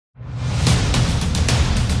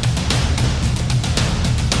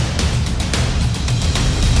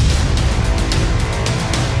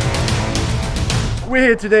We're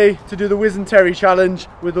here today to do the WIZentary challenge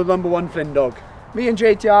with the #1 Flynn dog. Me and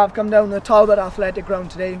JTR have come down to the Talbot Athletic Ground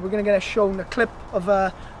today. We're going to get shown a clip of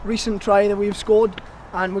a recent try that we've scored,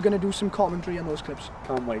 and we're going to do some commentary on those clips.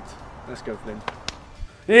 Can't wait. Let's go, Flynn.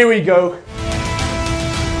 Here we go.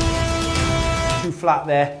 Too flat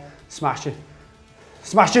there. Smash it.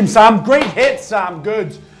 Smash him, Sam. Great hit, Sam.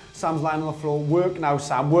 Good. Sam's lying on the floor. Work now,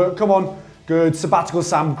 Sam. Work. Come on. Good. Sabbatical,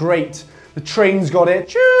 Sam. Great. The train's got it.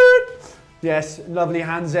 Shoot. Yes, lovely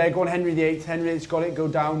hands there. Go on, Henry VIII. Henry VIII's got it. Go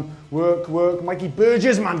down. Work, work. Mikey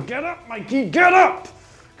Burgess, man. Get up, Mikey. Get up.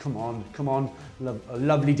 Come on, come on. A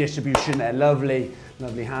lovely distribution there. Lovely,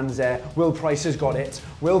 lovely hands there. Will Price has got it.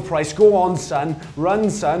 Will Price, go on, son. Run,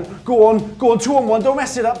 son. Go on, 2 on 1. Don't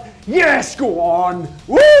mess it up. Yes, go on.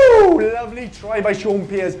 Woo! Lovely try by Sean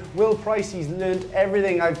Pearce. Will Price, he's learned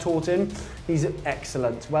everything I've taught him. He's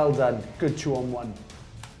excellent. Well done. Good 2 on 1.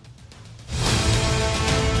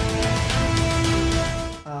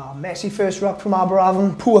 Messy first ruck from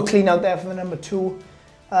Aberavon. Poor clean out there for the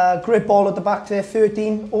 #2. Great ball at the back there,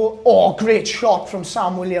 13. Oh, great shot from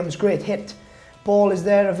Sam Williams. Great hit. Ball is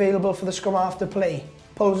there available for the scrum after play.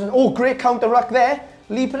 Pulls in. Oh, great counter ruck there.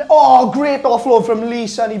 Leap it. Oh, great offload from Lee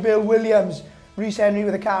Sonny Bill Williams. Rhys Henry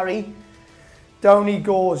with a carry. Down he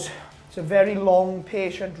goes. It's a very long,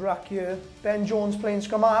 patient ruck here. Ben Jones playing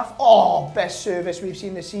scrum half. Oh, best service we've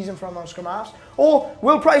seen this season from our scrum halves. Oh,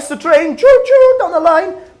 Will Price the train. Choo-choo down the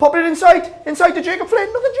line. Pop it inside to Jacob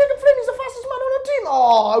Flynn. Look at Jacob Flynn, he's the fastest man on the team.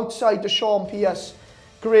 Oh, outside to Sean Pearce.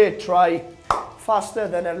 Great try. Faster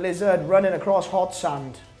than a lizard running across hot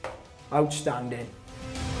sand. Outstanding.